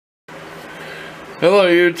Hello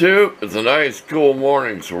YouTube, it's a nice cool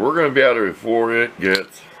morning, so we're going to be out here before it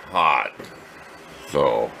gets hot.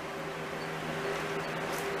 So,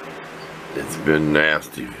 it's been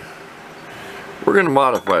nasty. We're going to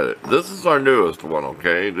modify it. This is our newest one,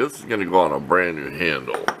 okay? This is going to go on a brand new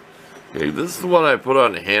handle. Okay, this is the one I put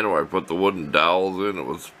on the handle where I put the wooden dowels in. It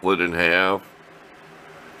was split in half.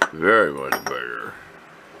 Very much bigger.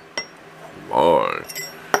 Boy.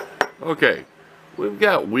 Okay, we've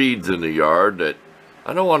got weeds in the yard that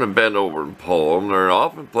I don't want to bend over and pull them. They're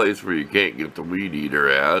often a place where you can't get the weed eater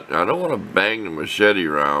at. I don't want to bang the machete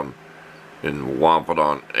around and whomp it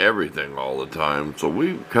on everything all the time. So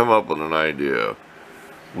we've come up with an idea.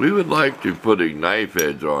 We would like to put a knife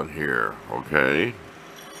edge on here, okay?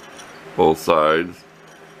 Both sides.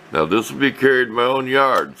 Now this will be carried in my own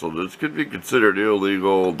yard, so this could be considered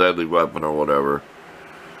illegal, deadly weapon or whatever.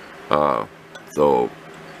 So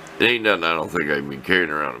it ain't nothing I don't think I can be carrying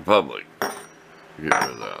around in public. Get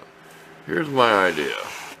rid of that. Here's my idea.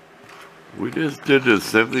 We just did this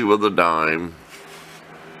simply with a dime.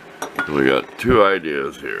 We got two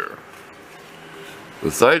ideas here.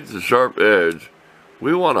 Besides the sharp edge,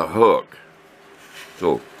 we want a hook.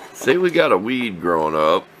 So, say we got a weed growing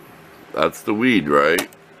up. That's the weed, right?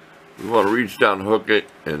 We want to reach down, hook it,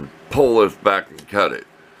 and pull this back and cut it.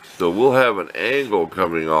 So we'll have an angle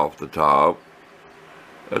coming off the top.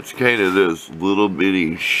 That's kind of this little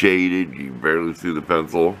bitty shaded, you can barely see the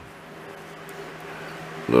pencil.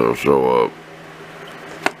 That'll show up.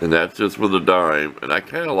 And that's just with a dime, and I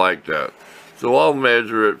kind of like that. So I'll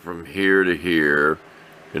measure it from here to here,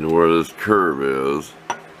 and where this curve is.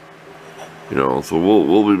 You know, so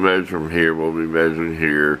we'll be measuring from here, we'll be measuring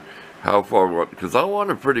here. How far we want, because I want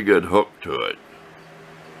a pretty good hook to it.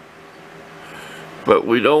 But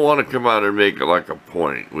we don't want to come out and make it like a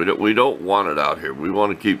point. We don't want it out here. We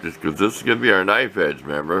want to keep this, because this is going to be our knife edge,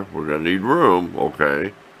 remember? We're going to need room,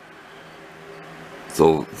 okay?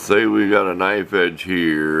 So, say we got a knife edge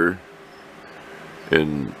here,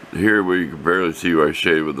 and here where you can barely see where I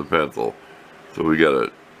shade with the pencil. So we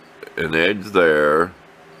got an edge there.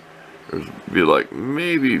 There's be like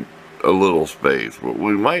maybe a little space, but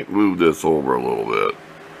we might move this over a little bit.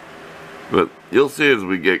 But you'll see as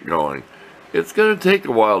we get going. It's going to take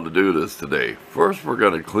a while to do this today. First, we're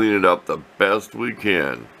going to clean it up the best we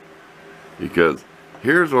can. Because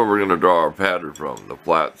here's where we're going to draw our pattern from, the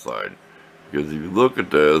flat side. Because if you look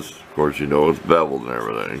at this, of course you know it's beveled and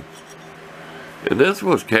everything. And this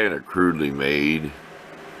was kind of crudely made.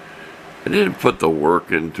 I didn't put the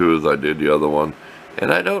work into it as I did the other one.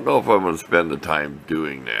 And I don't know if I'm going to spend the time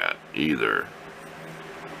doing that either.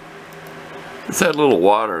 It's had a little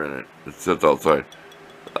water in it that sits outside.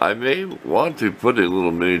 I may want to put a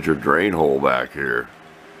little miniature drain hole back here.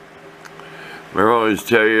 Remember I always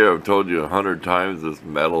tell you, I've told you 100 times, this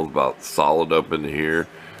metal's about solid up in here.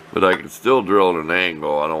 But I can still drill at an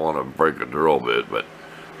angle. I don't want to break a drill bit, but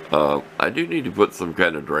I do need to put some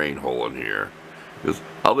kind of drain hole in here. Because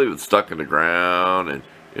I'll leave it stuck in the ground,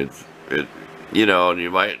 and you know, and you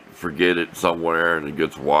might forget it somewhere and it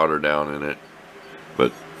gets water down in it.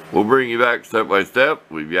 But we'll bring you back step by step.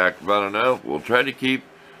 We've yacked about enough. We'll try to keep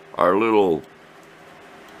our little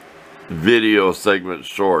video segment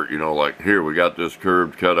short, you know, like here we got this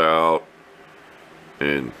curved cut out,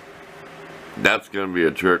 and that's going to be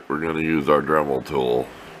a trick. We're going to use our Dremel tool.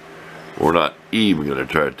 We're not even going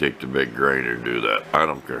to try to take the big grinder and do that. I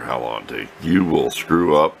don't care how long it takes. You will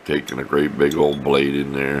screw up taking a great big old blade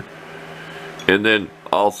in there. And then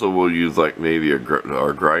also we'll use like maybe our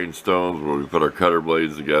grindstones where we put our cutter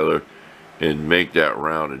blades together and make that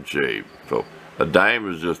rounded shape. So a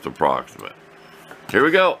dime is just approximate. Here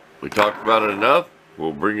we go. We talked about it enough.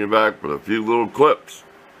 We'll bring you back with a few little clips.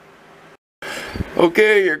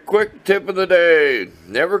 Okay, your quick tip of the day.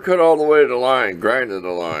 Never cut all the way to the line. Grind to the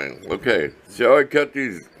line. Okay, see how I cut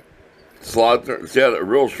these slots? See how that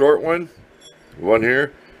real short one? One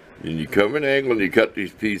here? And you come in angle and you cut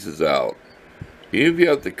these pieces out. Even if you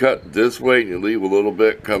have to cut this way and you leave a little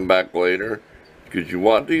bit, come back later. Because you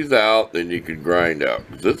want these out, then you can grind out.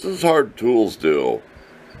 Because this is hard tool still.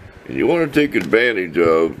 And you want to take advantage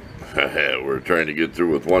of, we're trying to get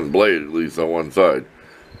through with one blade, at least on one side.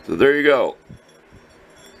 So there you go.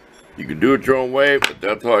 You can do it your own way, but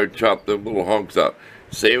that's how I chop them little hunks out.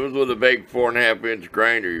 Same as with a big 4.5-inch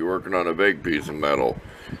grinder, you're working on a big piece of metal.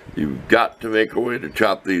 You've got to make a way to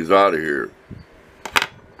chop these out of here.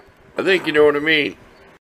 I think you know what I mean.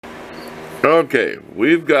 Okay,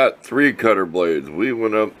 we've got 3 cutter blades. We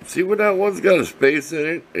went up, see when that one's got a space in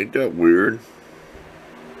it? Ain't that weird?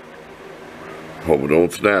 Hope it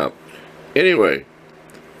don't snap. Anyway,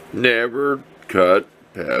 never cut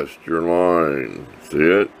past your line. See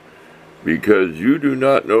it? because you do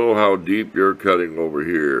not know how deep you're cutting over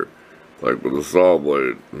here. Like with a saw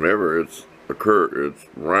blade. Remember, it's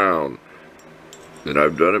round. And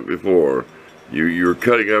I've done it before. You're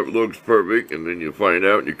cutting up, it looks perfect, and then you find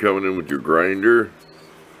out you're coming in with your grinder,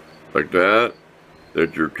 like that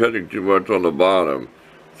you're cutting too much on the bottom.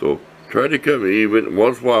 So try to come even.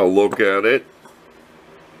 Once in a while, look at it.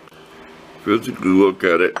 Physically look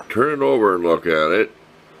at it. Turn it over and look at it.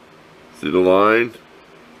 See the line?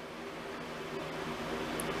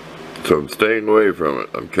 So I'm staying away from it.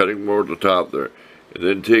 I'm cutting more at the top there. And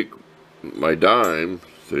then take my dime,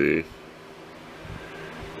 see,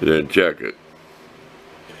 and then check it.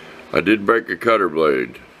 I did break a cutter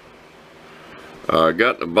blade. I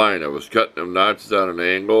got in a bind. I was cutting them notches at an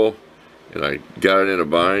angle, and I got it in a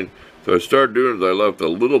bind. So I started doing is I left a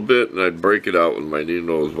little bit, and I'd break it out with my needle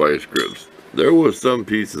nose vice grips. There was some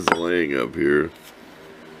pieces laying up here.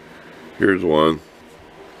 Here's one.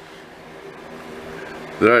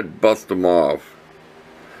 Then I'd bust them off.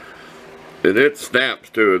 And it snaps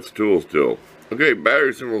too, it's tool still. Okay,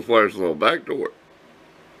 battery symbol flash low. Back to work.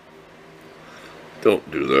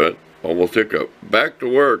 Don't do that. Almost hiccup. Back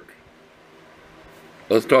to work.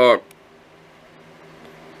 Let's talk.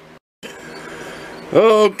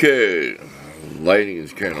 Okay. Lighting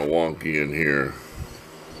is kind of wonky in here.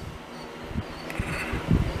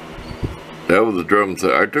 That was the drum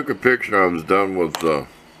set. I took a picture. I was done with the...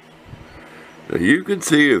 You can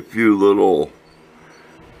see a few little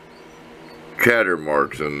chatter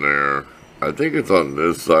marks in there. I think it's on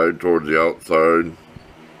this side towards the outside.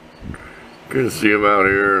 You can see them out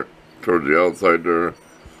here towards the outside there.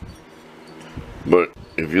 But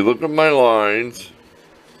if you look at my lines,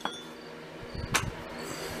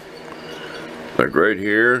 like right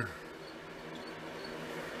here,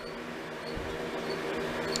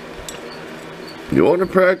 you want to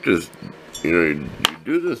practice, you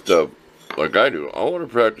do this stuff like I do. I want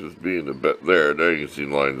to practice being the best. There you can see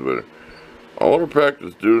lines better. I want to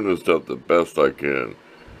practice doing this stuff the best I can.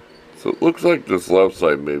 So it looks like this left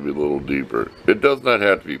side may be a little deeper. It does not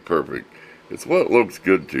have to be perfect. It's what looks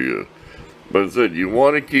good to you. But I said, you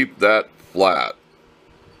want to keep that flat.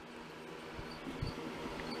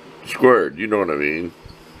 Squared, you know what I mean.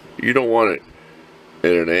 You don't want it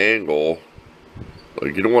at an angle.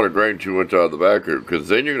 Like you don't want to grind too much out of the back here, because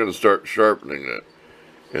then you're going to start sharpening it.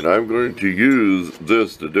 And I'm going to use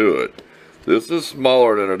this to do it. This is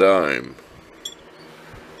smaller than a dime.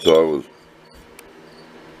 So I was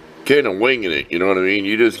kind of winging it, you know what I mean?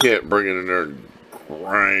 You just can't bring it in there and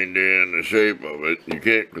grind in the shape of it. You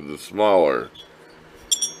can't because it's smaller.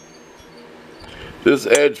 This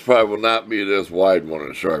edge probably will not be this wide when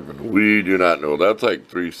it's sharpened. We do not know. That's like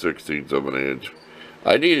 3/16 of an inch.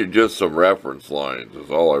 I needed just some reference lines. That's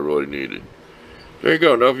all I really needed. There you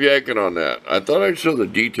go. Enough yakking on that. I thought I'd show the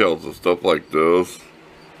details of stuff like this.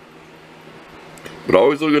 But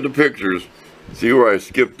always look at the pictures. See where I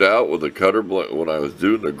skipped out with the cutter blade when I was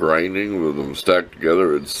doing the grinding with them stacked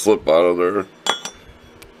together? It'd slip out of there.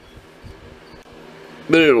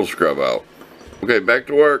 Then it'll scrub out. Okay, back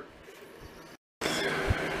to work.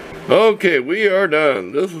 Okay, we are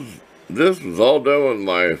done. This is all done with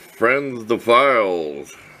my friends, the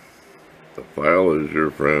files. The file is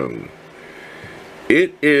your friend.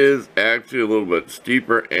 It is actually a little bit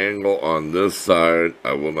steeper angle on this side,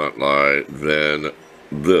 I will not lie, than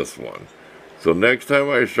this one. So next time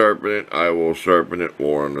I sharpen it, I will sharpen it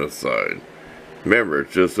more on this side. Remember,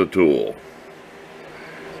 it's just a tool.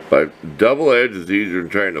 But double edge is easier than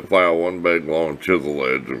trying to file one big long chisel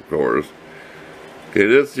edge, of course. Okay,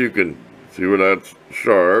 this you can see where that's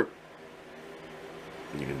sharp.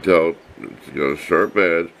 You can tell it's got a sharp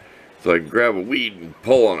edge. So I can grab a weed and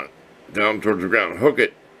pull on it down towards the ground, hook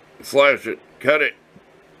it, slash it, cut it.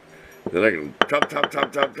 Then I can chop, chop,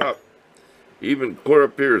 chop, chop, chop. Even clear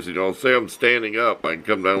up here, so you know, say I'm standing up, I can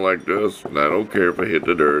come down like this, and I don't care if I hit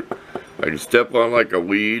the dirt. I can step on like a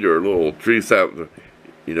weed or a little tree sap,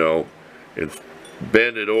 you know, and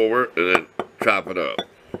bend it over, and then chop it up.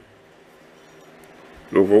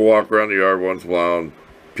 Go for a walk around the yard once in a while and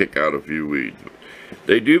pick out a few weeds.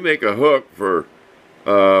 They do make a hook for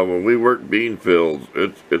when we work bean fields.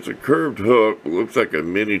 It's a curved hook. It looks like a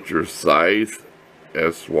miniature scythe,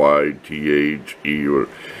 S-Y-T-H-E.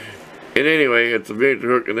 And anyway, it's a miniature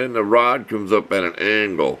hook, and then the rod comes up at an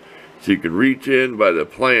angle. So you can reach in by the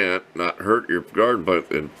plant, not hurt your garden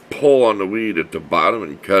plant, and pull on the weed at the bottom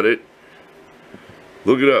and cut it.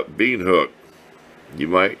 Look it up, bean hook. You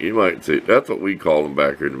might see, that's what we call them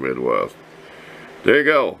back here in the Midwest. There you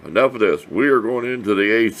go. Enough of this. We are going into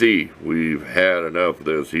the AC. We've had enough of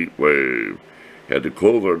this heat wave. Had to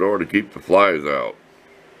close our door to keep the flies out.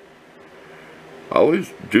 I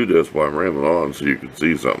always do this while I'm rambling on so you can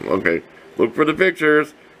see something. Okay, look for the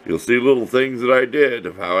pictures. You'll see little things that I did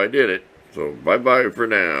of how I did it. So bye-bye for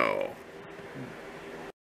now.